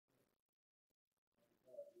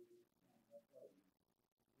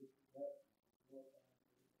I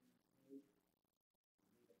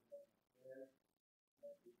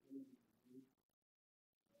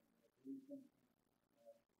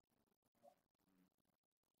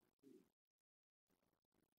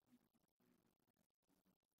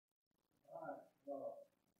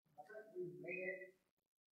think we met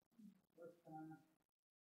first time.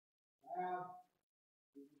 Now,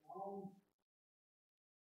 is it on?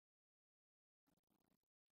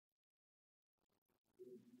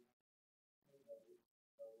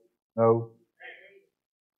 No.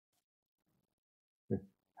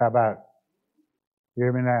 How about it?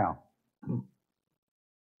 Hear me now?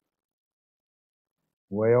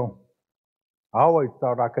 Well, I always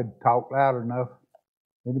thought I could talk loud enough.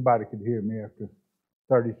 Anybody could hear me after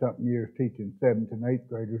 30-something years teaching 7th and 8th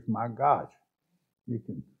graders. My gosh, you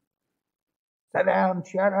can sit down,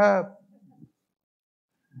 shut up.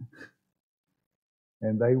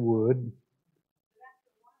 And they would.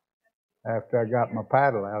 After I got my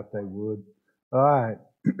paddle out, they would. All right.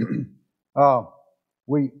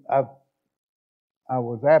 I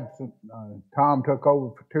was absent. Tom took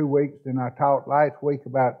over for 2 weeks, and I taught last week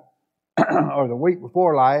about, or the week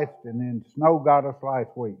before last, and then snow got us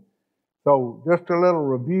last week. So just a little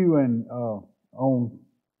review on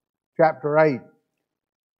chapter 8.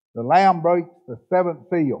 The Lamb breaks the 7th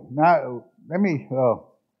seal. Now,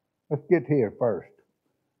 let's get here first.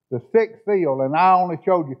 The 6th seal, and I only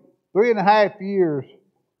showed you 3.5 years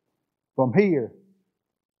from here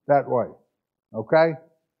that way. Okay?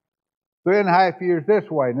 3.5 years this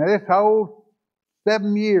way. Now, this whole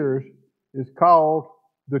 7 years is called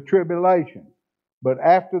the tribulation. But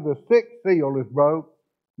after the 6th seal is broke,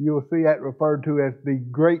 you'll see that referred to as the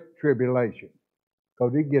Great Tribulation,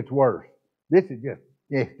 because it gets worse. This is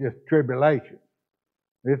just tribulation.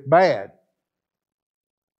 It's bad,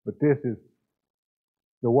 but this is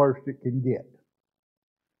the worst it can get.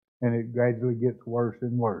 And it gradually gets worse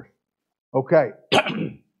and worse. Okay.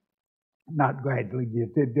 Not gradually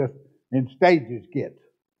gets, it just in stages gets.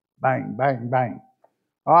 Bang, bang, bang.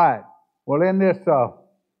 All right. Well, in this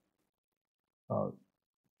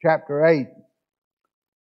chapter 8,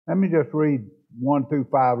 let me just read 1 through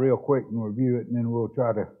 5 real quick and review it, and then we'll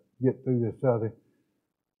try to get through this other.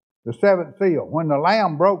 The 7th seal. When the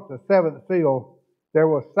Lamb broke the 7th seal, there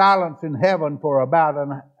was silence in heaven for about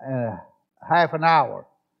half an hour.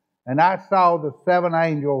 And I saw the 7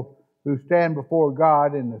 angels who stand before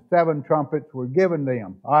God, and the 7 trumpets were given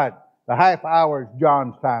them. All right, the half hour is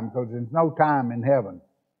John's time, because there's no time in heaven.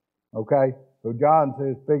 Okay? So John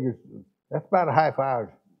says, figures, that's about a half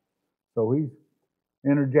hour. So he's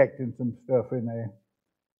interjecting some stuff in there.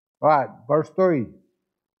 All right, verse 3.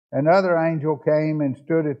 Another angel came and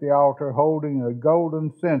stood at the altar holding a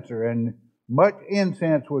golden censer, and much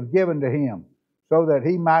incense was given to him, so that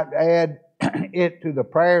he might add it to the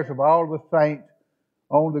prayers of all the saints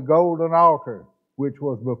on the golden altar, which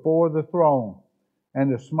was before the throne.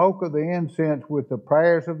 And the smoke of the incense with the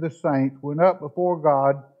prayers of the saints went up before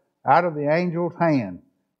God out of the angel's hand.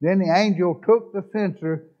 Then the angel took the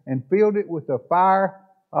censer and filled it with the fire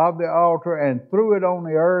of the altar and threw it on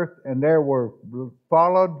the earth, and there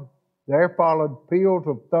followed peals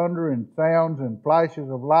of thunder and sounds and flashes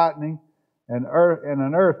of lightning and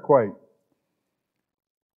an earthquake.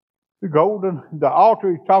 The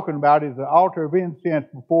altar he's talking about is the altar of incense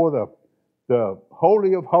before the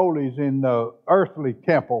Holy of Holies in the earthly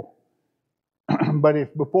temple, but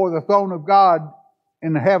it's before the throne of God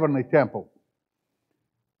in the heavenly temple.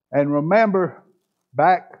 And remember,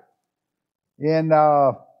 back in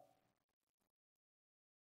the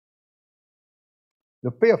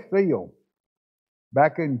 5th seal,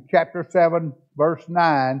 back in chapter 7, verse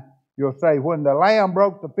 9, you'll say, when the Lamb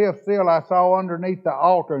broke the 5th seal, I saw underneath the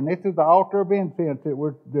altar, and this is the altar of incense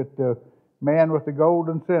that the man with the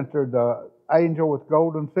golden censer, the angel with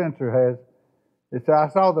golden censer has. It said, I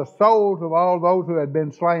saw the souls of all those who had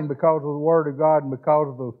been slain because of the word of God and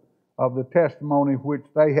because of the testimony which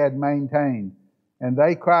they had maintained. And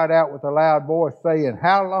they cried out with a loud voice, saying,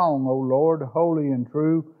 how long, O Lord, holy and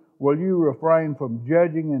true, will you refrain from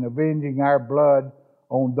judging and avenging our blood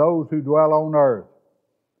on those who dwell on earth?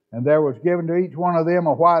 And there was given to each one of them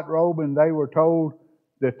a white robe, and they were told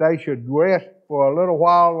that they should rest for a little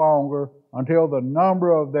while longer until the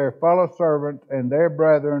number of their fellow servants and their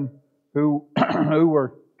brethren who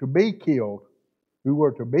were to be killed,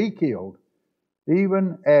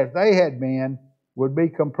 even as they had been, would be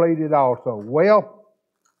completed also. Well,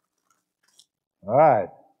 all right.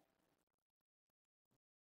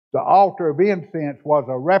 The altar of incense was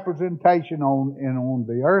a representation on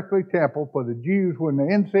the earthly temple for the Jews when the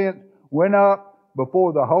incense went up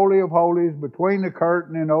before the Holy of Holies, between the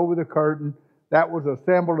curtain and over the curtain. that was a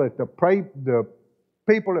symbol that the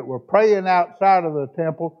people that were praying outside of the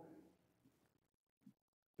temple,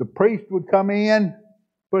 the priest would come in,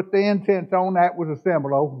 put the incense on. That was a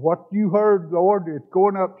symbol of what you heard, Lord, it's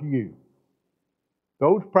going up to you.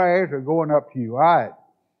 Those prayers are going up to you. All right.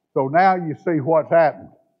 So now you see what's happened.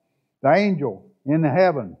 The angel in the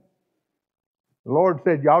heaven. The Lord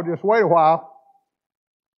said, y'all just wait a while.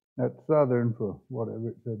 That's Southern for whatever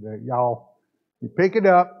it said there. Y'all, you pick it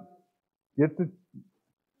up, get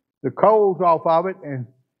the coals off of it, and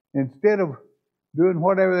instead of doing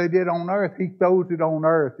whatever they did on earth, he throws it on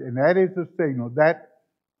earth. And that is the signal. That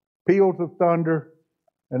peals of thunder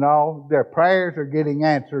and all, their prayers are getting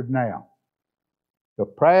answered now. The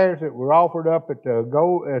prayers that were offered up at the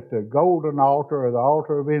golden altar, or the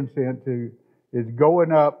altar of incense, is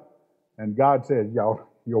going up, and God says, y'all,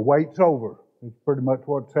 your wait's over. It's pretty much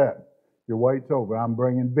what's happened. Your wait's over. I'm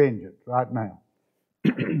bringing vengeance right now.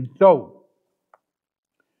 So,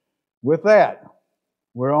 with that,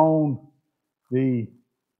 we're on the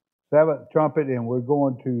seventh trumpet, and we're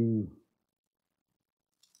going to,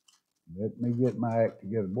 let me get my act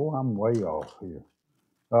together. Boy, I'm way off here.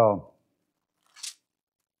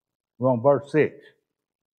 We're on verse 6.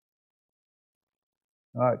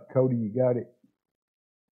 All right, Cody, you got it?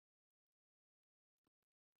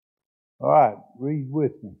 All right, read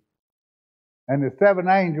with me. And the seven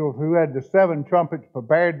angels who had the seven trumpets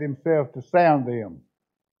prepared themselves to sound them.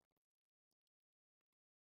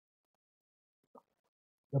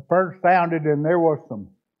 The first sounded, and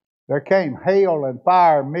there came hail and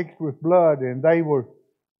fire mixed with blood, and they were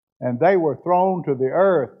thrown to the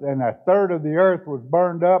earth, and a third of the earth was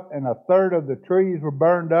burned up, and a third of the trees were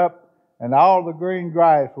burned up, and all the green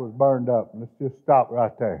grass was burned up. Let's just stop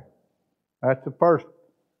right there. That's the first.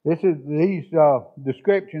 These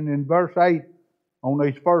descriptions in verse 8 on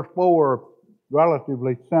these first four are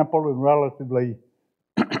relatively simple and relatively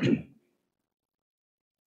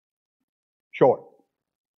short.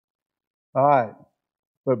 All right.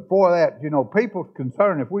 But before that, people's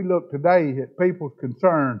concern, if we look today at people's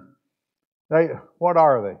concern, what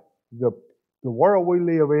are they? The world we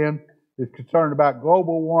live in is concerned about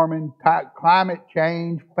global warming, climate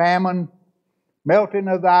change, famine, melting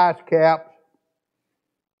of the ice caps,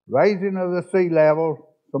 raising of the sea level,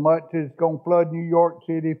 so much it's going to flood New York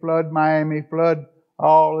City, flood Miami, flood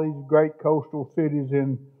all these great coastal cities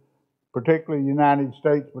in particularly the United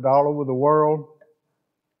States, but all over the world.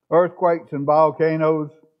 Earthquakes and volcanoes,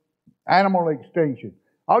 animal extinction.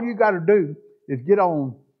 All you got to do is get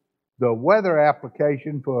on the weather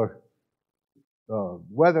application for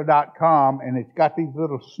weather.com, and it's got these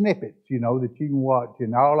little snippets, that you can watch,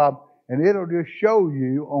 and it'll just show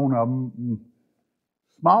you on a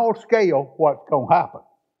small scale what's going to happen.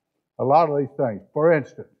 A lot of these things. For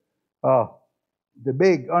instance, the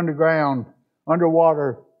big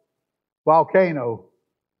underwater volcano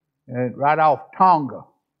right off Tonga.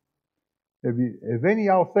 Have any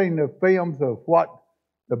of y'all seen the films of what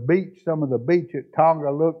some of the beach at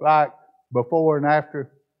Tonga looked like before and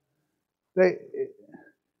after? They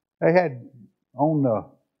had on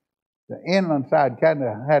the inland side, kind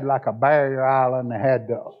of had like a barrier island. They had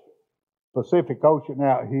the Pacific Ocean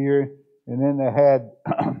out here, and then they had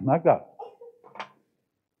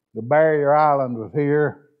the barrier island was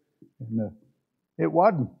here, and it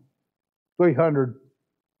wasn't 300.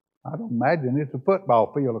 I don't imagine it's a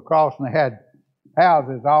football field across, and they had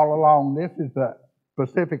houses all along. This is the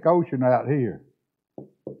Pacific Ocean out here.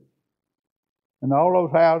 And all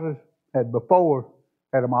those houses had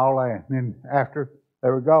them all there. And then after, they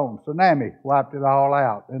were gone. Tsunami wiped it all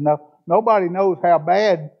out. And nobody knows how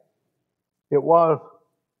bad it was,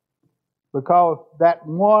 because that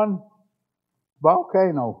one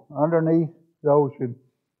volcano underneath the ocean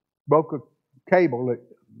broke a cable that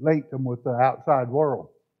linked them with the outside world.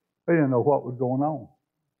 They didn't know what was going on.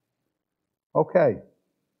 Okay,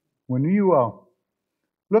 when you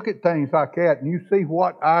look at things like that and you see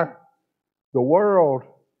what the world,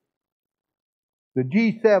 the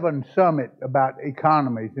G7 summit about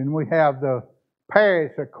economies, and we have the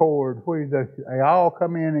Paris Accord, where they all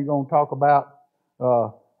come in and going to talk about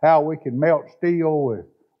how we can melt steel with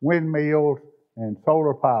windmills and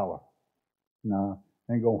solar power. No,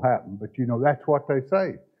 ain't going to happen. But that's what they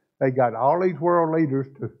say. They got all these world leaders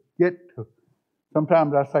to get to,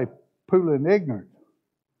 sometimes I say, pooling ignorance,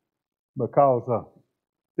 because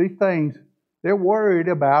these things, they're worried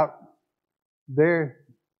about their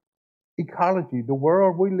ecology, the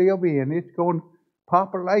world we live in. It's going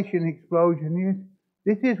population explosion.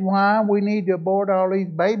 This is why we need to abort all these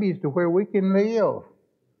babies to where we can live.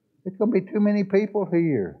 It's going to be too many people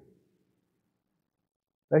here.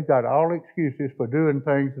 They've got all excuses for doing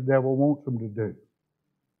things the devil wants them to do.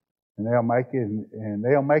 And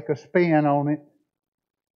they'll make a spin on it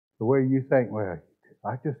the way you think, well,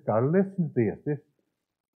 I just got to listen to this.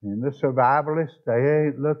 And the survivalists, they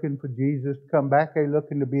ain't looking for Jesus to come back. They're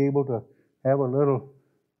looking to be able to have a little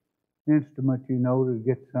instrument, to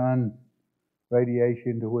get sun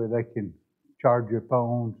radiation to where they can charge their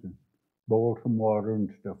phones and boil some water and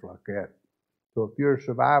stuff like that. So if you're a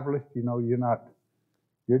survivalist,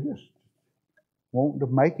 you're just wanting to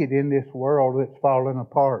make it in this world that's falling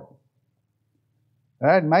apart.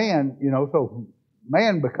 That man, so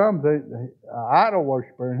man becomes an idol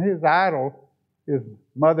worshiper, and his idol is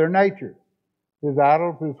Mother Nature. His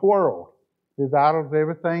idol is his world. His idol is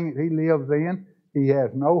everything he lives in. He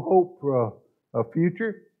has no hope for a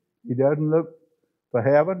future. He doesn't look for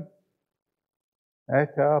heaven.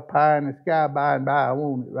 That's pie in the sky by and by. I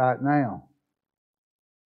want it right now.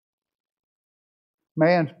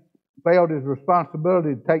 Man's failed his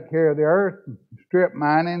responsibility to take care of the earth, strip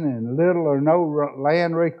mining, and little or no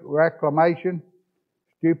land reclamation.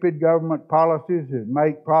 Stupid government policies that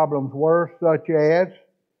make problems worse, such as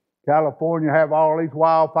California have all these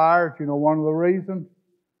wildfires. One of the reasons?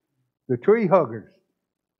 The tree huggers.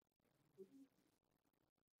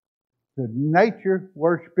 The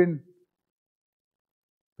nature-worshiping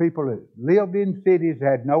people that lived in cities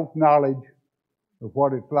had no knowledge of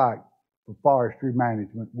what it's like for forestry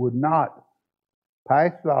management, would not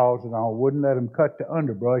pass laws and all, wouldn't let them cut the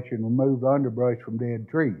underbrush and remove the underbrush from dead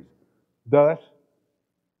trees. Thus,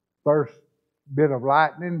 first bit of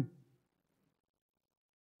lightning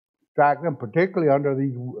strike them, particularly under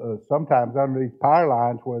these, sometimes under these power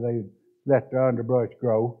lines where they let the underbrush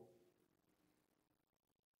grow.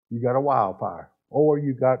 You got a wildfire. Or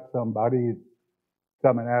you got somebody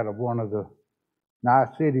coming out of one of the nice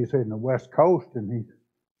cities in the West Coast, and he's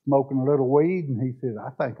smoking a little weed, and he says, I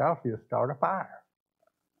think I'll just start a fire.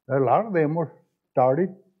 A lot of them were started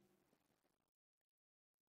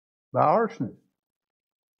by arsonists.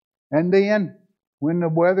 And then, when the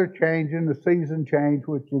weather changed and the season changed,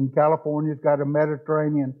 which in California's got a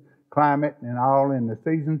Mediterranean climate and all, and the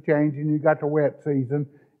season changed, and you got the wet season,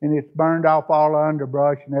 and it's burned off all the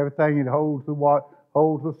underbrush and everything. It holds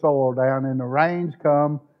the soil down, and the rains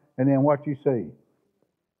come, and then what you see?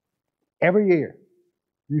 Every year,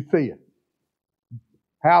 you see it.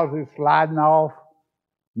 Houses sliding off,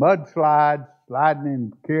 mudslides, sliding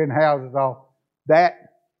and carrying houses off. That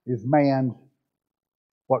is man's,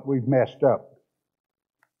 what we've messed up.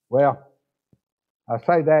 Well, I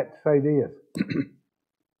say that to say this.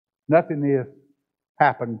 Nothing has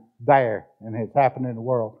happened there and has happened in the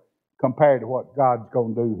world compared to what God's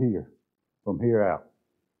going to do here, from here out.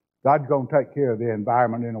 God's going to take care of the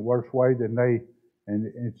environment in a worse way than and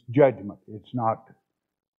it's judgment. It's not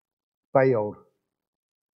failed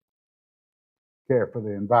care for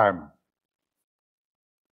the environment.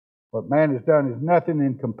 What man has done is nothing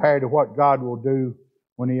in compared to what God will do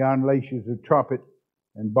when He unleashes the trumpet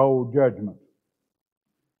and bold judgment.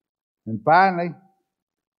 And finally,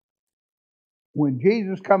 when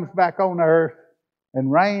Jesus comes back on earth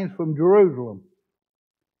and reigns from Jerusalem,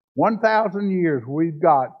 1,000 years we've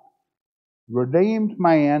got redeemed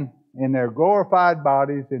man in their glorified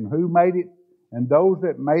bodies, and who made it, and those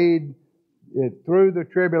that made it through the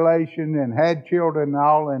tribulation and had children and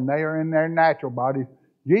all, and they are in their natural bodies.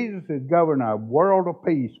 Jesus is governing a world of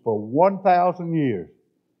peace for 1,000 years.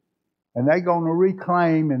 And they're going to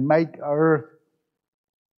reclaim and make earth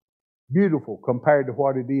beautiful compared to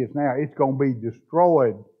what it is now. It's going to be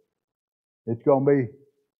destroyed. It's going to be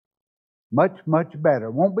much, much better.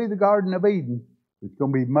 It won't be the Garden of Eden. It's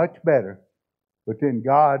going to be much better. But then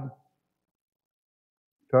God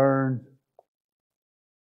turns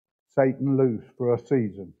Satan loose for a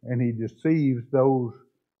season. And he deceives those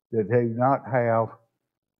that do not have,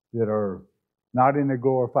 that are not in their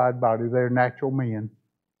glorified body. They're natural men.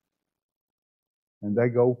 And they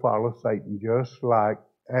go follow Satan, just like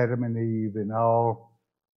Adam and Eve and all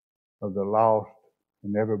of the lost,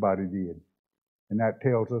 and everybody did. And that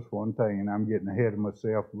tells us one thing, and I'm getting ahead of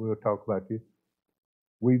myself. We'll talk about this.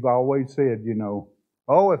 We've always said,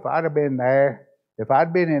 oh, if I'd have been there, if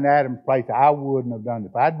I'd been in Adam's place, I wouldn't have done it.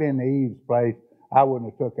 If I'd been in Eve's place, I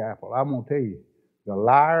wouldn't have took apple. I'm going to tell you, the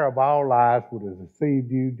liar of all lies would have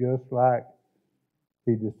deceived you just like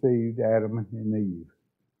he deceived Adam and Eve.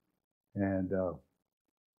 And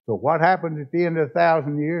so what happens at the end of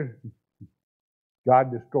 1,000 years?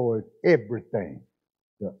 God destroys everything.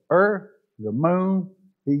 The earth, the moon,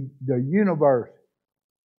 the universe.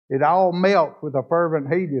 It all melts with a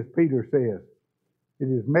fervent heat, as Peter says.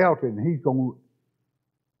 It is melted, and He's going to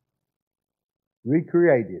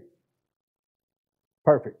recreate it.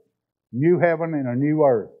 Perfect. New heaven and a new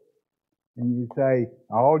earth. And you say,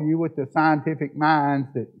 all you with the scientific minds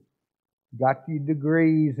that got you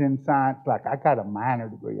degrees in science, like I got a minor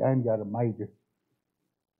degree, I ain't got a major.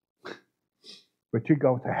 But you're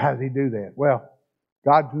going to say, how does he do that? Well,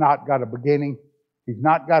 God's not got a beginning. He's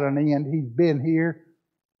not got an end. He's been here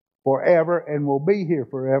forever and will be here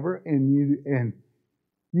forever. And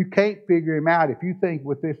you can't figure him out. If you think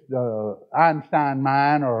with this Einstein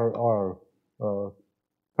mind or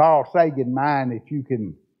Carl Sagan mind that you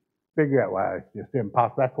can figure out, well, it's just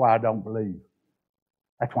impossible. That's why I don't believe.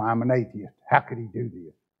 That's why I'm an atheist. How could he do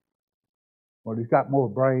this? Well, he's got more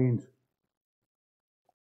brains.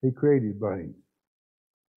 He created brains.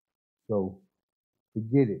 So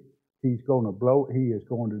forget it. He's going to blow it. He is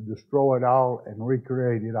going to destroy it all and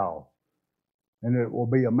recreate it all. And it will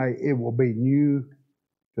be amazing. It will be new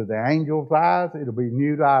to the angels' eyes. It'll be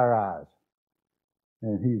new to our eyes.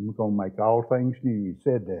 And he's going to make all things new. He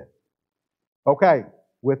said that. Okay,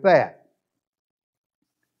 with that,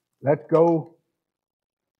 let's go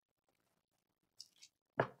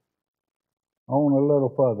on a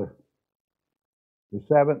little further. The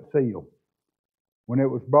seventh seal. When it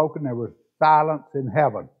was broken, there was silence in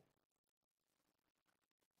heaven.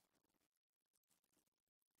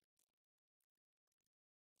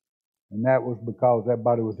 And that was because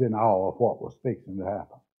everybody was in awe of what was fixing to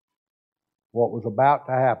happen. What was about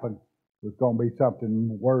to happen was going to be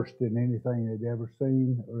something worse than anything they'd ever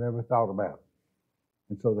seen or ever thought about.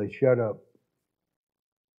 And so they shut up.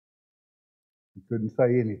 They couldn't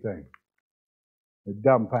say anything. They're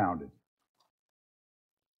dumbfounded.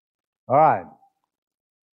 All right.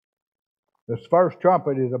 This first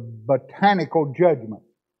trumpet is a botanical judgment.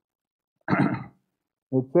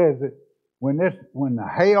 It says that when the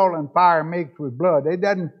hail and fire mix with blood, it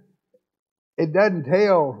doesn't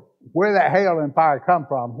tell where that hail and fire come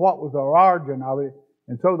from, what was the origin of it.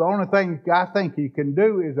 And so the only thing I think you can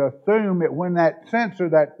do is assume that when that censer,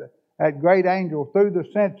 that great angel threw the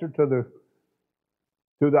censer to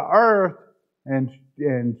the earth and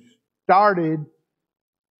started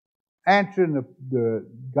answering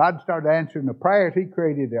God started answering the prayers. He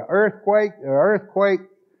created the earthquake,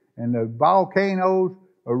 and the volcanoes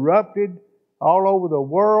erupted all over the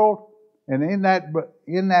world. And in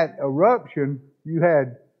that eruption, you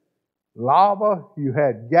had lava, you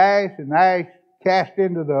had gas and ash cast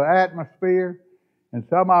into the atmosphere, and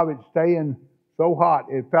some of it staying so hot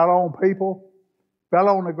it fell on people, fell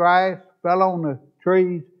on the grass, fell on the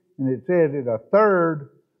trees, and it says that a third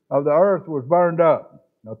of the earth was burned up.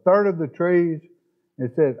 A third of the trees,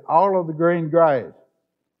 it says all of the green grass.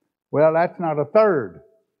 Well, that's not a third,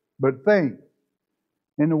 but think,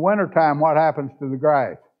 in the wintertime, what happens to the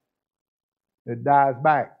grass? It dies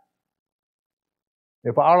back.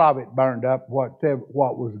 If all of it burned up, what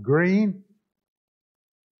was green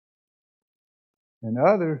and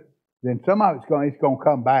others, then some of it's going to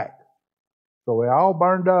come back. So they all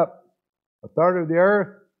burned up, a third of the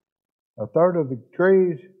earth, a third of the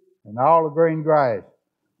trees, and all the green grass.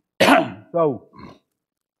 So,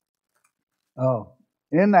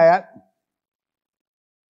 in that,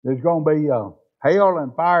 there's going to be hail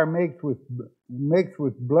and fire mixed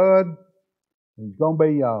with blood. There's going to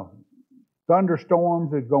be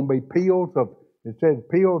thunderstorms. There's going to be it says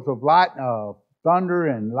peals of light, thunder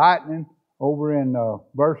and lightning over in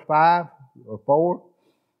verse 5 or 4.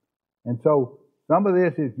 And so some of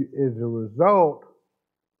this is a result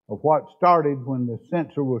of what started when the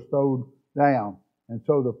censer was thrown down. And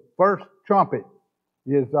so the first trumpet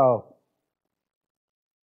is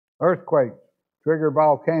earthquakes, trigger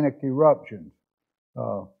volcanic eruptions,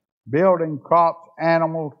 building, crops,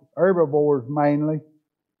 animals, herbivores mainly,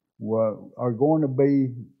 are going to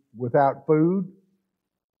be without food.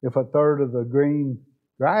 If a third of the green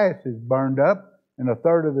grass is burned up and a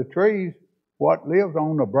third of the trees, what lives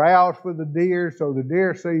on the browse for the deer, so the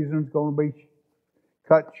deer season's going to be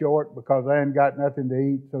cut short because they ain't got nothing to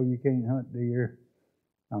eat, so you can't hunt deer.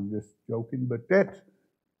 I'm just joking, but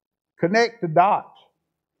connect the dots.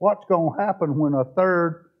 What's going to happen when a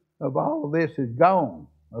third of all of this is gone?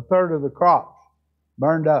 A third of the crops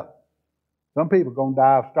burned up. Some people are going to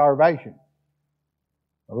die of starvation.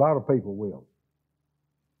 A lot of people will.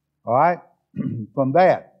 All right? From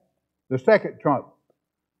that, the second trumpet.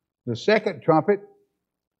 The second trumpet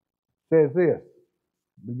says this,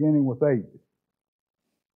 beginning with 8.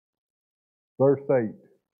 Verse 8.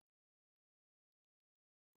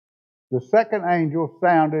 The second angel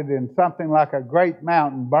sounded, and something like a great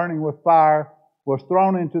mountain burning with fire was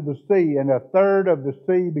thrown into the sea, and a third of the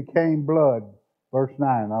sea became blood. Verse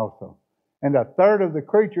 9 also. And a third of the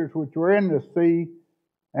creatures which were in the sea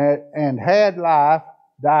and had life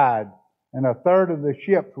died. and a third of the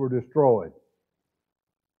ships were destroyed.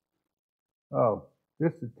 Oh,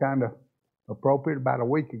 this is kind of appropriate. About a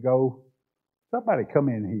week ago, somebody come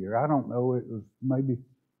in here. I don't know. It was maybe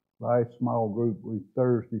by a small group.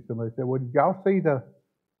 Thursday, somebody said, "Well, did y'all see the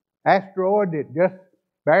asteroid that just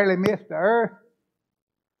barely missed the Earth?"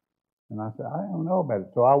 And I said, "I don't know about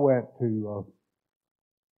it." So I went to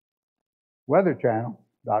Weather Channel,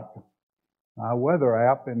 my weather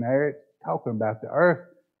app, and there it's talking about the Earth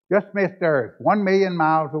just missed the Earth, 1 million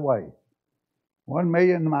miles away. 1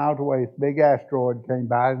 million miles away, this big asteroid came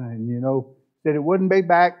by, and said it wouldn't be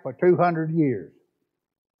back for 200 years.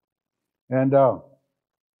 And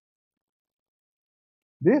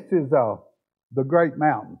this is the Great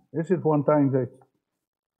Mountain. This is one thing that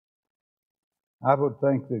I would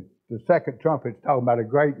think that the second trumpet's talking about a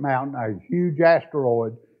great mountain, a huge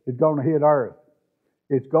asteroid is going to hit Earth.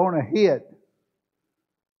 It's going to hit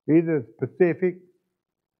either the Pacific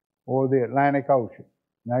or the Atlantic Ocean.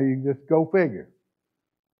 Now you just go figure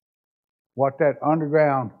what that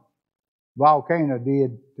underground volcano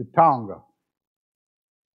did to Tonga.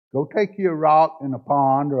 Go take you a rock in a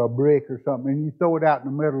pond or a brick or something, and you throw it out in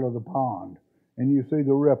the middle of the pond, and you see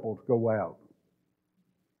the ripples go out.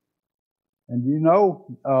 And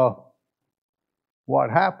what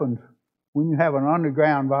happens when you have an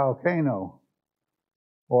underground volcano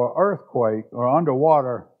or earthquake or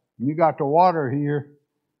underwater, and you got the water here,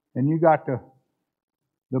 and you got the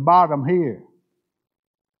bottom here.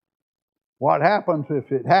 What happens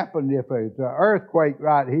if it's an earthquake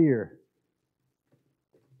right here?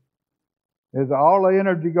 As all the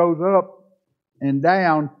energy goes up and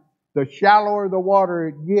down, the shallower the water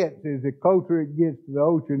it gets, as the closer it gets to the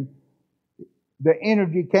ocean, the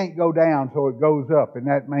energy can't go down, so it goes up. And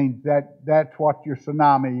that means that's what your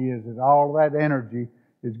tsunami is all that energy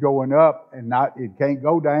is going up, and it can't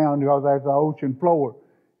go down because that's the ocean floor.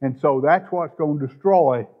 And so that's what's going to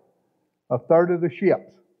destroy a third of the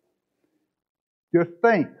ships. Just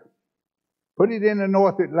think. Put it in the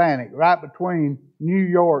North Atlantic, right between New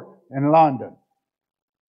York and London.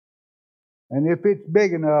 And if it's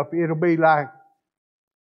big enough, it'll be like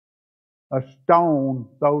a stone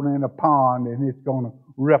thrown in a pond, and it's going to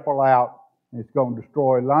ripple out. It's going to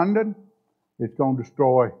destroy London. It's going to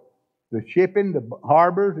destroy the shipping, the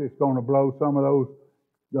harbors. It's going to blow some of those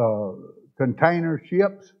container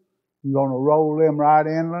ships. You're going to roll them right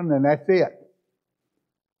inland, and that's it.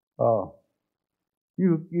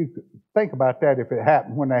 You think about that if it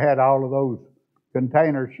happened when they had all of those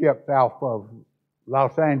container ships out of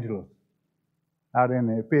Los Angeles out in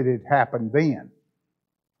there, if it had happened then.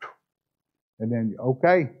 And then,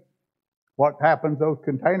 okay, what happens to those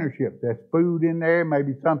container ships? There's food in there,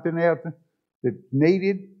 maybe something else that's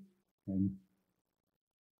needed, and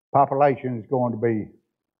population is going to be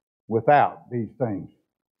without these things,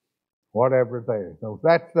 whatever's there. So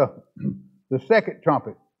that's the second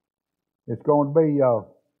trumpet. It's going to be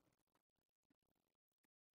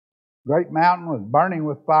great mountain was burning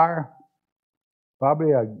with fire,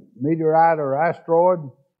 probably a meteorite or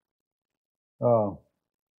asteroid.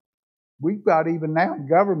 We've got even now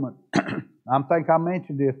government, I think I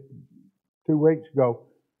mentioned this 2 weeks ago,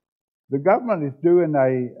 the government is doing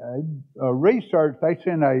a research. They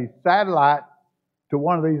send a satellite to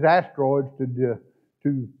one of these asteroids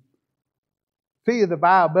to see the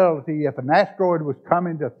viability. If an asteroid was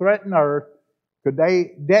coming to threaten Earth, could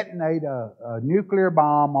they detonate a nuclear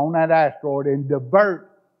bomb on that asteroid and divert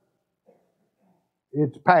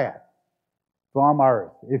its path from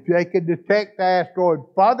Earth? If they could detect the asteroid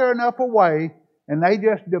farther enough away and they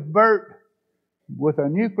just divert with a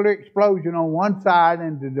nuclear explosion on one side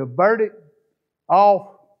and to divert it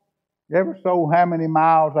off ever so how many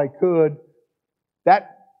miles they could,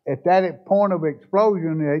 that at that point of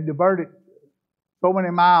explosion, they divert it so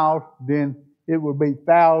many miles, then it would be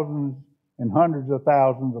thousands and hundreds of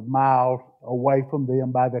thousands of miles away from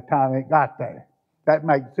them by the time it got there. That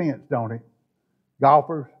makes sense, don't it?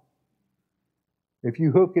 Golfers, if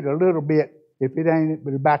you hook it a little bit, if it ain't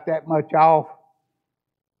but about that much off,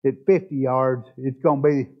 at 50 yards, it's going to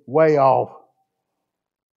be way off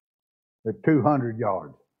at 200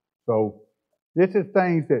 yards. So this is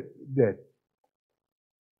things that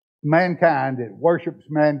mankind, that worships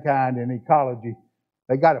mankind and ecology,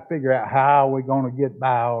 they got to figure out how we're going to get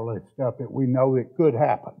by all this stuff that we know it could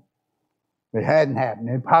happen. It hadn't happened.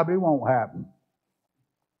 It probably won't happen.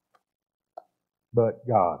 But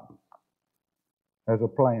God has a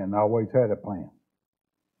plan, always had a plan.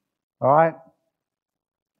 All right?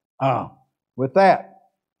 With that,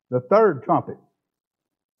 the third trumpet,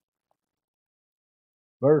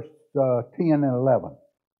 verse 10 and 11.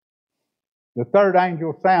 The third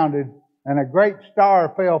angel sounded, and a great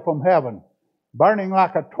star fell from heaven, burning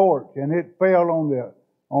like a torch, and it fell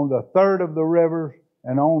on the third of the rivers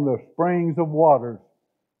and on the springs of waters.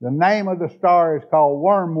 The name of the star is called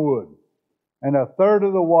Wormwood, and a third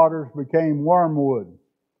of the waters became wormwood,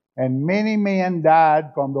 and many men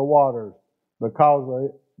died from the waters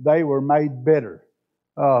because they were made bitter.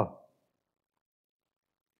 A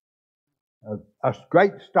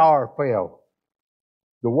great star fell.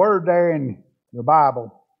 The word there in the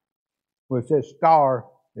Bible, where it says star,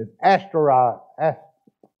 is asteroid.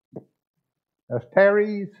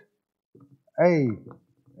 Asteres,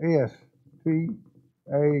 A-S-T-A-R-E-S.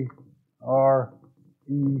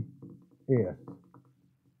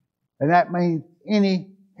 And that means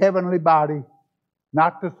any heavenly body,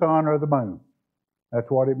 not the sun or the moon. That's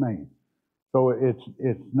what it means. So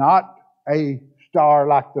it's not a star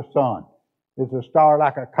like the sun. It's a star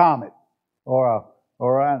like a comet or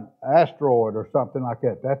an asteroid or something like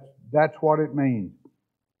that. That's what it means.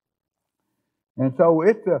 And so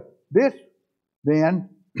this then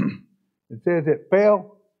it says it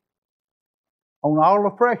fell on all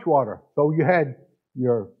the fresh water. So you had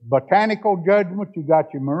your botanical judgment, you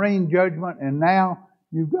got your marine judgment, and now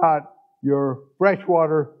you got your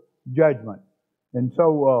freshwater judgment. And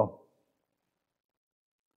so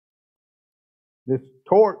this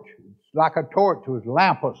torch, it's like a torch, it was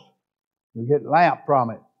lampus. You get lamp from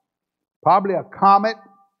it. Probably a comet.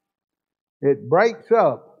 It breaks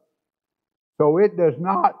up, so it does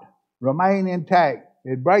not remain intact.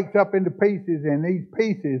 It breaks up into pieces, and these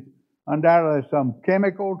pieces, undoubtedly some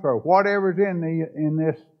chemicals or whatever's in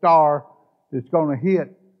this star that's going to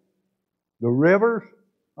hit the rivers.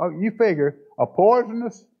 Oh, you figure a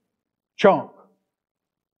poisonous chunk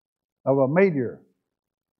of a meteor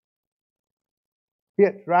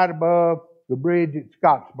hits right above the bridge at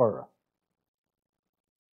Scottsboro.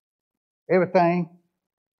 Everything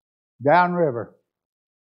downriver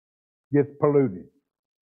gets polluted.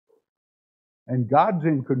 And God's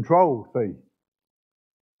in control, see.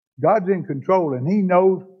 God's in control, and He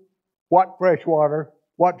knows what fresh water,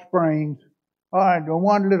 what springs. All right,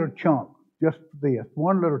 one little chunk, just this,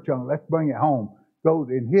 one little chunk, let's bring it home. Goes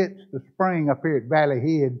and hits the spring up here at Valley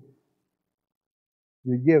Head.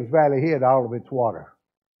 It gives Valley Head all of its water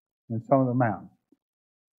and some of the mountains.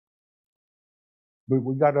 But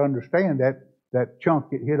we got to understand that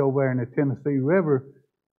chunk that hit over there in the Tennessee River,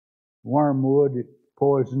 wormwood, it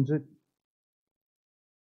poisons it.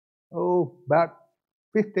 Oh, about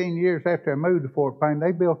 15 years after I moved to Fort Payne,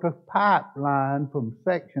 they built a pipeline from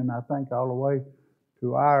Section, I think, all the way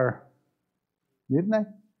to our, didn't they?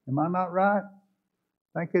 Am I not right?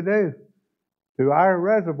 I think they do. To our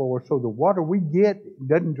reservoir. So the water we get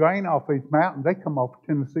doesn't drain off these mountains. They come off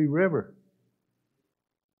the Tennessee River.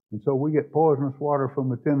 And so we get poisonous water from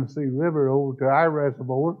the Tennessee River over to our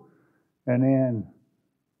reservoir. And then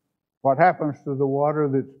what happens to the water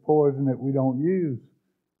that's poison that we don't use?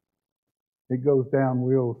 It goes down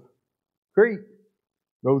Wills Creek,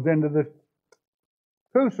 goes into the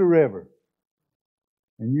Coosa River.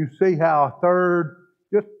 And you see how a third,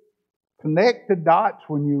 just connect the dots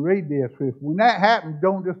when you read this. When that happens,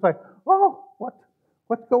 don't just say, oh,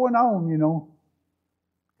 what's going on, you know.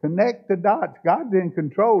 Connect the dots. God's in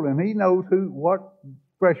control, and He knows what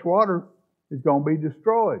fresh water is going to be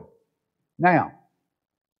destroyed. Now,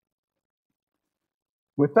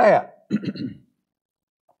 with that,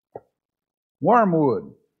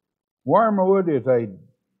 wormwood. Wormwood is a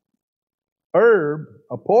herb,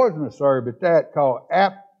 a poisonous herb at that, called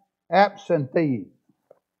absinthe.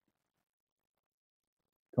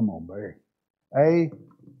 Come on, Barry.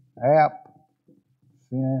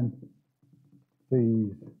 Absinthe.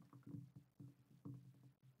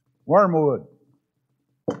 Wormwood.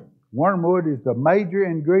 Wormwood is the major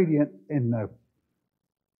ingredient in the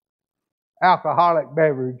alcoholic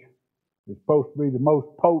beverage. It's supposed to be the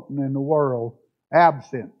most potent in the world.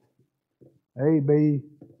 Absinthe. Absinthe,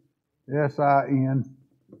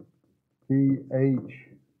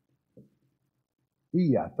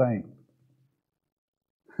 I think.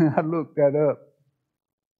 I looked that up.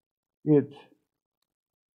 It's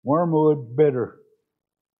wormwood bitter.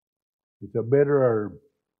 It's a bitter herb.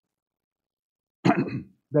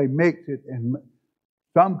 They mix it, and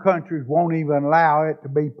some countries won't even allow it to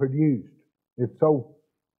be produced. It's so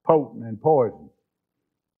potent and poison.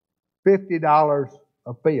 $50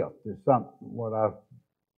 a fifth is something what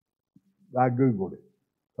I Googled it.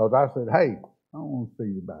 Because I said, hey, I want to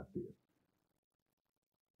see about this.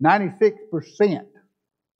 96%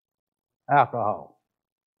 alcohol.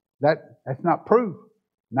 That's not proof.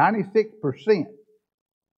 96%.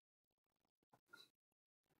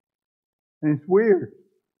 And it's weird.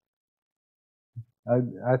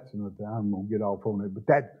 That's another thing. I'm going to get off on it. But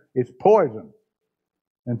it's poison.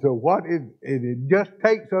 And so it just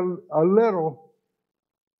takes a little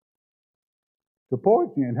to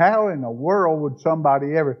poison you. And how in the world would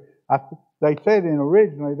somebody ever... they said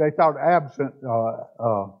originally they thought absinthe,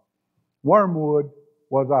 wormwood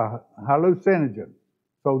was a hallucinogen.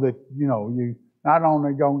 So that, you not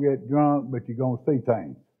only going to get drunk, but you're going to see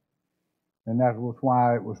things. And that was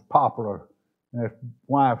why it was popular. And that's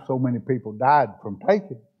why so many people died from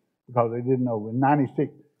taking it, because they didn't know. In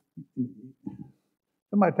 96,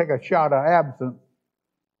 somebody take a shot of absinthe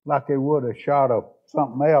like they would a shot of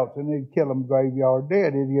something else, and they'd kill them graveyard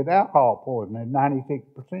dead. They'd get alcohol poisoning at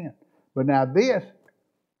 96%. But now this,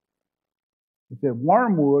 it said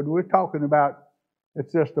wormwood, we're talking about,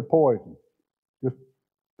 it's just a poison. Just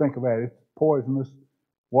think about it. It's poisonous.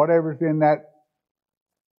 Whatever's in that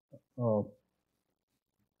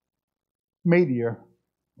meteor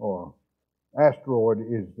or asteroid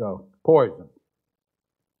is poison.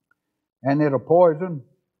 And it'll poison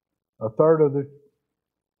a third of the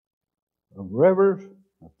rivers,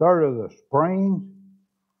 a third of the springs,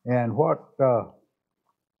 and I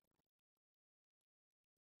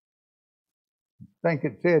think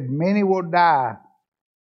it said many will die.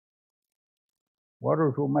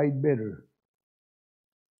 Waters will be made bitter.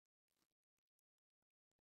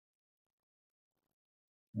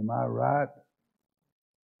 Am I right?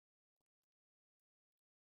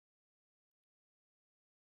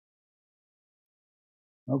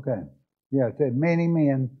 Okay. Yeah, it said many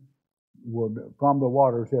men will, from the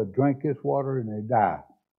waters, they'll drink this water and they die.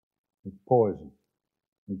 It's poison.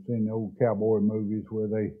 We've seen the old cowboy movies where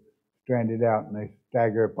they stranded out and they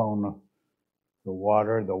stagger upon the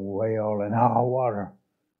water, the well, and all water.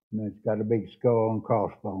 And it's got a big skull and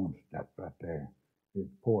crossbones. That's right there. It's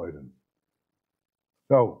poison.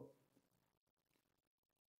 So,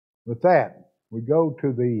 with that, we go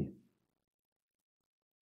to the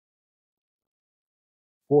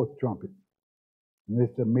fourth trumpet. And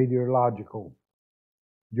it's a meteorological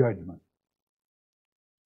judgment.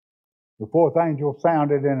 The fourth angel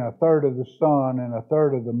sounded, and a third of the sun, and a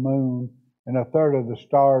third of the moon, and a third of the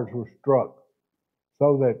stars were struck,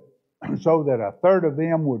 so that a third of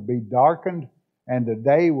them would be darkened, and the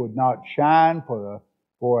day would not shine for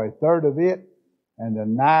a third of it, and the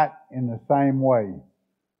night in the same way.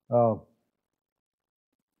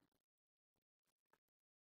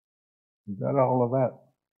 Is that all of that?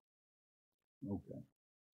 Okay.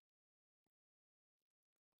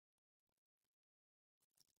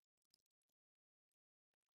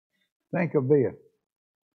 Think of this.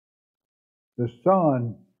 The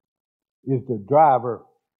sun is the driver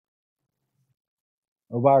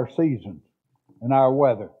of our seasons and our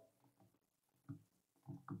weather.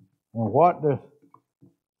 And what does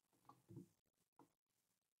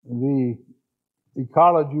the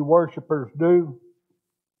ecology worshipers do?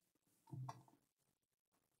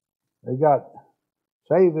 They got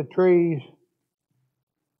save the trees.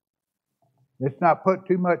 Let's not put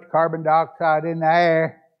too much carbon dioxide in the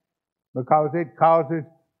air, because it causes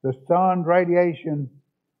the sun's radiation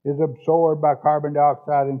is absorbed by carbon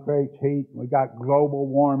dioxide and creates heat. We got global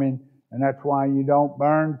warming, and that's why you don't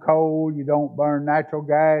burn coal, you don't burn natural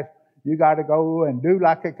gas. You got to go and do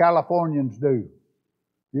like the Californians do.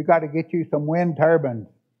 You got to get you some wind turbines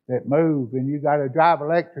that move, and you got to drive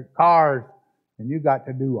electric cars, and you got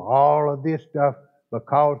to do all of this stuff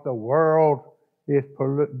because the world is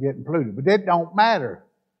getting polluted. But it don't matter.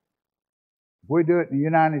 If we do it in the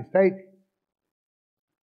United States,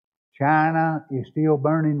 China is still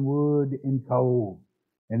burning wood and coal,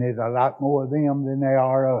 and there's a lot more of them than there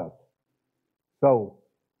are us. So,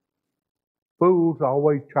 fools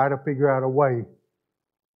always try to figure out a way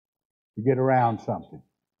to get around something,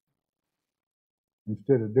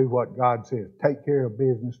 instead of do what God says. Take care of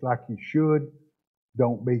business like you should.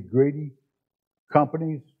 Don't be greedy.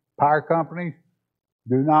 Companies, power companies,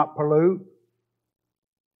 do not pollute.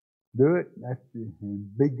 Do it.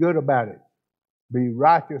 And be good about it. Be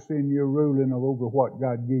righteous in your ruling over what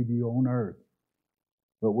God gave you on earth.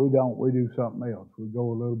 But we don't. We do something else. We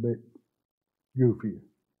go a little bit goofier.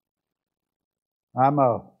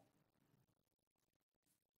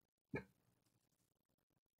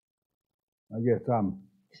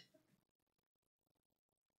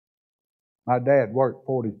 My dad worked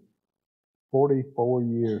 44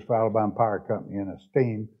 years for Alabama Power Company in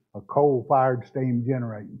a coal-fired steam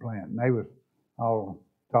generating plant. And they was all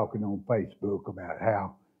talking on Facebook about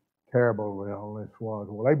how terrible all this was.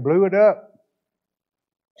 Well, they blew it up.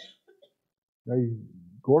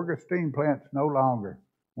 Gorgas steam plant's no longer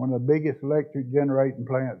one of the biggest electric generating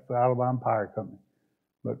plants for Alabama Power Company.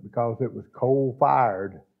 But because it was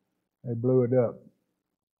coal-fired, they blew it up.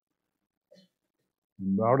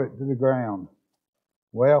 and brought it to the ground.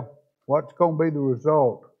 Well, what's going to be the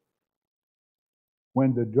result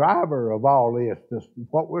when the driver of all this,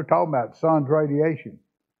 what we're talking about, sun's radiation,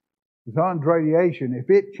 the sun's radiation, if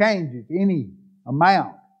it changes any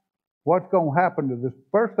amount, what's going to happen to this?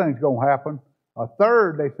 First thing's going to happen,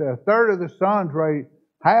 they say a third of the sun's radiation,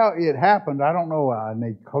 how it happened, I don't know, an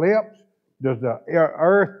eclipse? Does the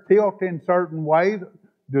earth tilt in certain ways?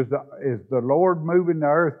 Is the Lord moving the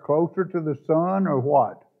earth closer to the sun or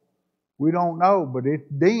what? We don't know, but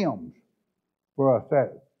it dims for a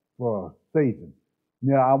season.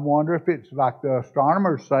 Now, I wonder if it's like the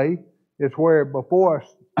astronomers say, it's where before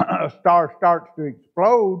a star starts to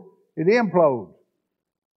explode, it implodes.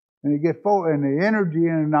 And it gets full, and the energy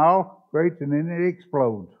and all creates, and then it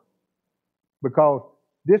explodes. Because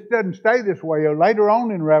this doesn't stay this way. Later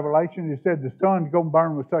on in Revelation, it said the sun's going to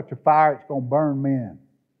burn with such a fire, it's going to burn men.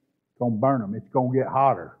 It's going to burn them. It's going to get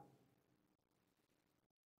hotter.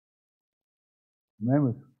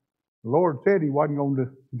 Remember, the Lord said He wasn't going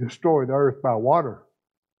to destroy the earth by water.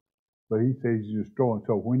 But He says He's destroying.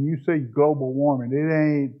 So when you see global warming, it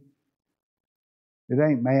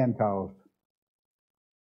ain't man-caused.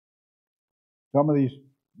 Some of these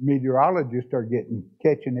meteorologists are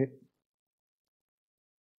catching it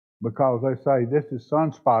because they say this is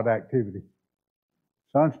sunspot activity.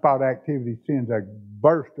 Sunspot activity sends a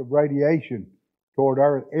burst of radiation toward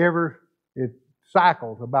Earth. It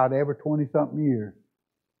cycles about every 20-something years.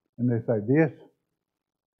 And they say this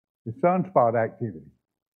is sunspot activity.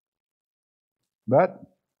 But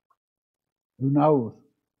who knows?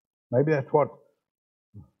 Maybe that's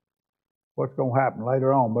what's going to happen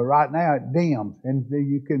later on. But right now it dims. And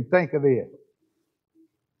you can think of this.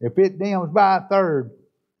 If it dims by a third,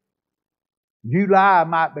 July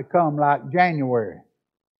might become like January.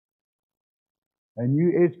 And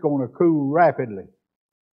it's going to cool rapidly.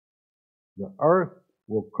 The earth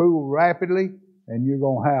will cool rapidly, and you're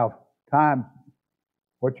going to have time.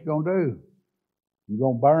 What you going to do? You're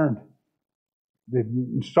going to burn.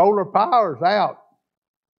 The solar power's out.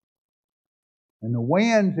 And the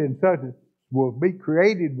winds will be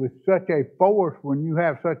created with such a force when you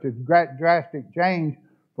have such a drastic change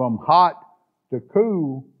from hot to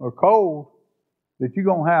cool or cold that you're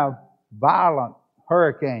going to have violent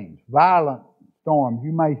hurricanes, violent storms.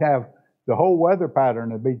 You may have the whole weather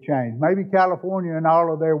pattern will be changed. Maybe California and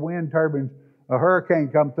all of their wind turbines, a hurricane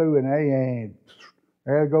come through and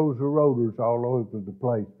there goes the rotors all over the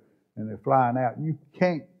place and they're flying out. You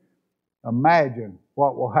can't imagine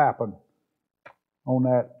what will happen on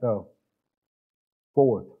that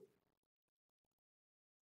 4th.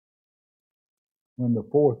 When the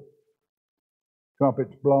 4th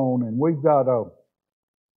trumpet's blown, and we've got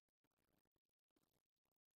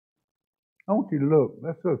I want you to look.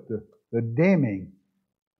 Let's look. The dimming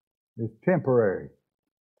is temporary,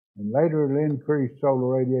 and later it'll increase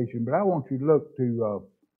solar radiation. But I want you to look to.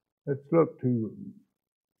 Let's look to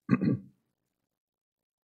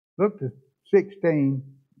look to 16,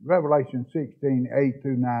 Revelation 16, 8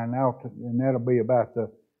 through 9, and that'll be about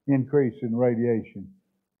the increase in radiation.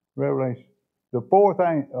 Revelation. The 4th.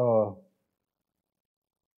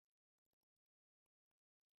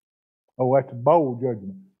 That's a bowl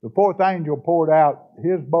judgment. The 4th angel poured out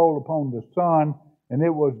his bowl upon the sun, and it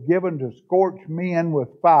was given to scorch men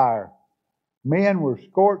with fire. Men were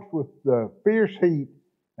scorched with the fierce heat,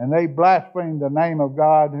 and they blasphemed the name of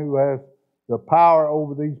God who has the power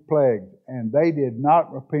over these plagues. And they did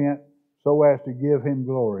not repent so as to give Him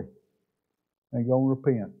glory. They're going to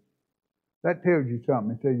repent. That tells you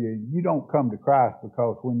something. It tells you don't come to Christ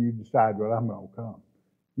because when you decide, well, I'm going to come.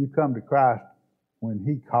 You come to Christ when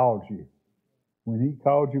He calls you. When He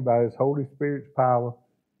called you by His Holy Spirit's power,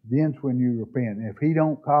 then's when you repent. And if He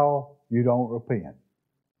don't call, you don't repent.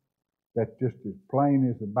 That's just as plain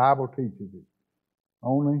as the Bible teaches it.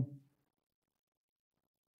 Only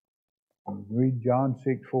read John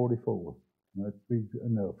 6:44. That'd be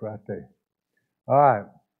enough right there. All right.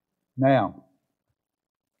 Now,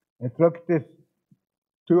 let's look at this.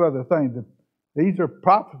 2 other things. These are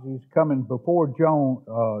prophecies coming before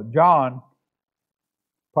John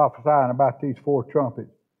prophesying about these 4 trumpets.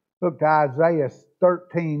 Look to Isaiah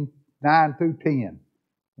 13, 9 through 10.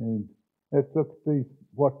 And let's look at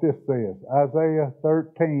what this says. Isaiah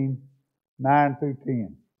 13, 9 through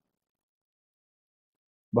 10.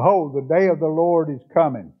 Behold, the day of the Lord is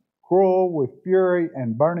coming, cruel with fury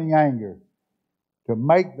and burning anger, to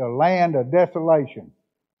make the land a desolation,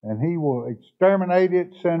 and He will exterminate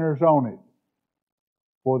its sinners on it.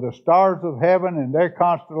 For the stars of heaven and their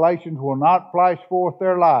constellations will not flash forth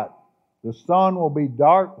their light. The sun will be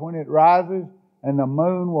dark when it rises, and the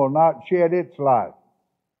moon will not shed its light.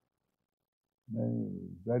 No,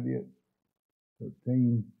 is that it?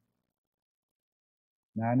 13,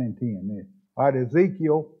 9 and 10. There. All right,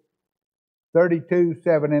 Ezekiel 32,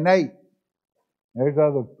 7 and 8. There's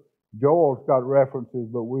other, Joel's got references,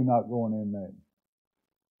 but we're not going in there.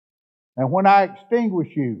 And when I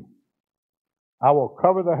extinguish you, I will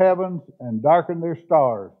cover the heavens and darken their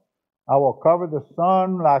stars. I will cover the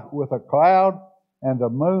sun like with a cloud, and the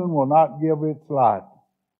moon will not give its light.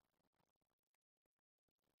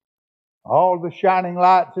 All the shining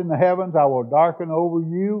lights in the heavens I will darken over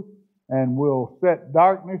you, and will set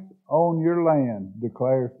darkness on your land,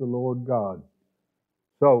 declares the Lord God.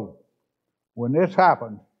 So, when this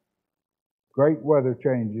happens, great weather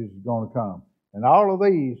changes is going to come. And all of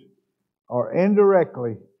these are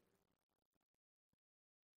indirectly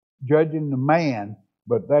judging the man,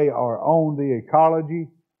 but they are on the ecology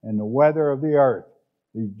and the weather of the earth.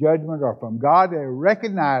 These judgments are from God. They're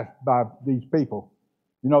recognized by these people.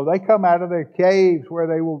 You know, they come out of their caves where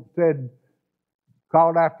they said,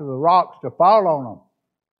 called after the rocks to fall on them.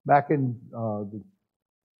 Back in the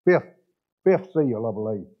fifth seal, I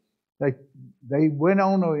believe. They went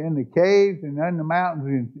on in the caves and in the mountains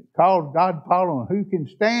and called God to fall on them. Who can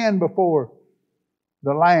stand before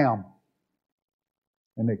the Lamb?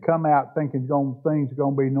 And they come out thinking things are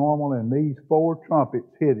going to be normal, and these 4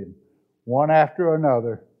 trumpets hit him, one after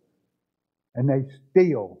another, and they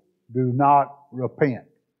still do not repent.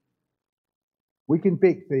 We can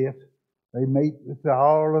fix this. They meet with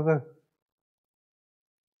all of the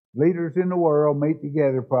leaders in the world, meet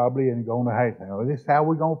together probably, and going to, hey, this is how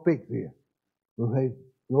we're going to fix this.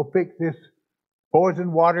 We'll fix this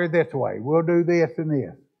poison water this way. We'll do this and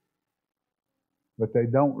this. But they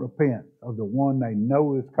don't repent of the one they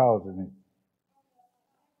know is causing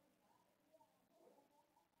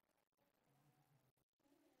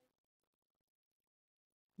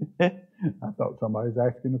it. I thought somebody was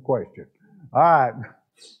asking a question. All right.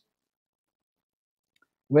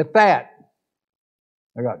 With that,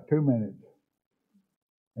 I got 2 minutes.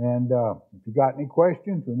 And if you got any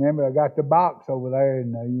questions, remember I got the box over there,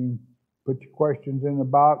 and you put your questions in the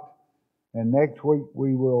box. And next week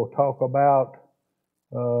we will talk about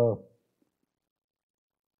the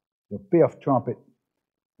 5th trumpet.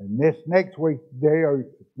 And this next week, I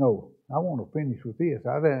want to finish with this.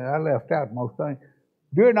 I left out most things.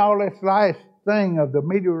 During all this last thing of the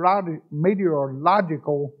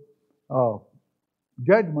meteorological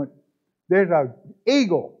judgment, there's an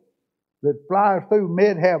eagle that flies through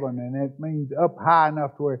mid-heaven, and it means up high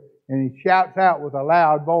enough to where, and he shouts out with a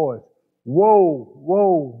loud voice, "Woe,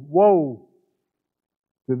 woe, woe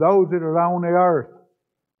to those that are on the earth."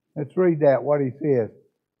 Let's read that, what he says.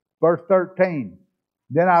 Verse 13.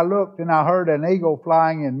 Then I looked, and I heard an eagle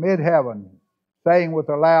flying in mid-heaven, saying with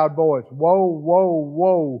a loud voice, "Woe, woe,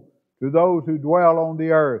 woe to those who dwell on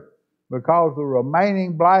the earth, because the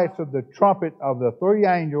remaining blasts of the trumpet of the 3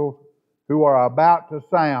 angels who are about to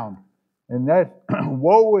sound." And that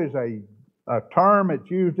woe is a term that's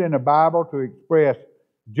used in the Bible to express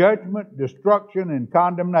judgment, destruction, and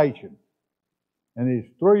condemnation. And there's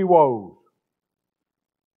 3 woes.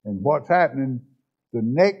 And what's happening, the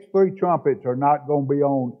next 3 trumpets are not going to be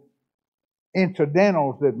on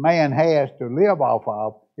incidentals that man has to live off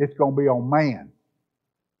of. It's going to be on man.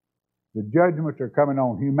 The judgments are coming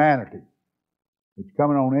on humanity. It's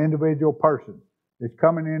coming on individual persons. It's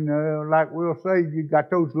coming in, like we'll say, you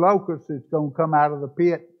got those locusts that's going to come out of the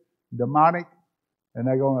pit, demonic, and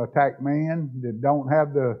they're going to attack men that don't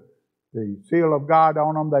have the seal of God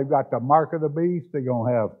on them. They've got the mark of the beast. They're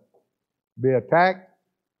going to be attacked,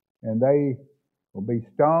 and they will be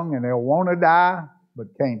stung, and they'll want to die,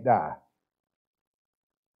 but can't die.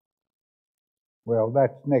 Well,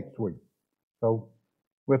 that's next week. So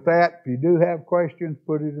with that, if you do have questions,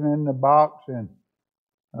 put it in the box. And,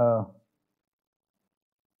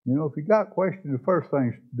 if you got questions, the first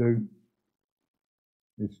thing to do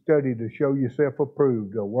is study to show yourself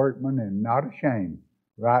approved, a workman and not ashamed,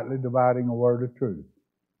 rightly dividing a word of truth.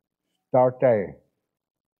 Start there.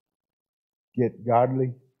 Get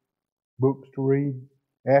godly books to read,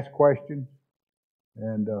 ask questions,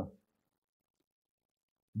 and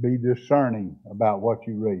be discerning about what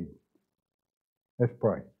you read. Let's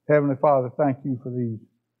pray. Heavenly Father, thank you for these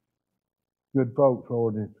good folks,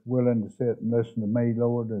 Lord, that's willing to sit and listen to me,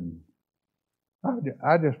 Lord. And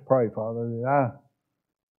I just pray, Father, that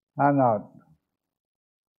I'm not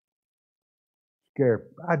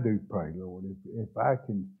scared. I do pray, Lord,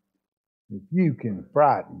 if you can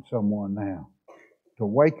frighten someone now to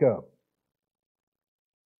wake up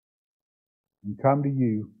and come to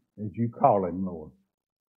you as you call him, Lord.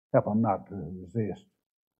 Help them not to resist.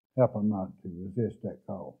 Help them not to resist that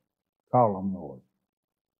call. Call them, Lord.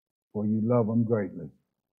 for you love them greatly,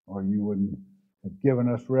 or you wouldn't have given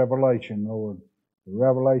us revelation, Lord. The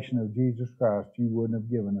revelation of Jesus Christ, you wouldn't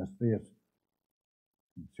have given us this,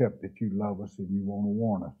 except that you love us and you want to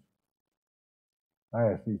warn us.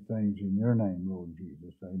 I ask these things in your name, Lord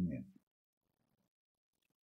Jesus. Amen.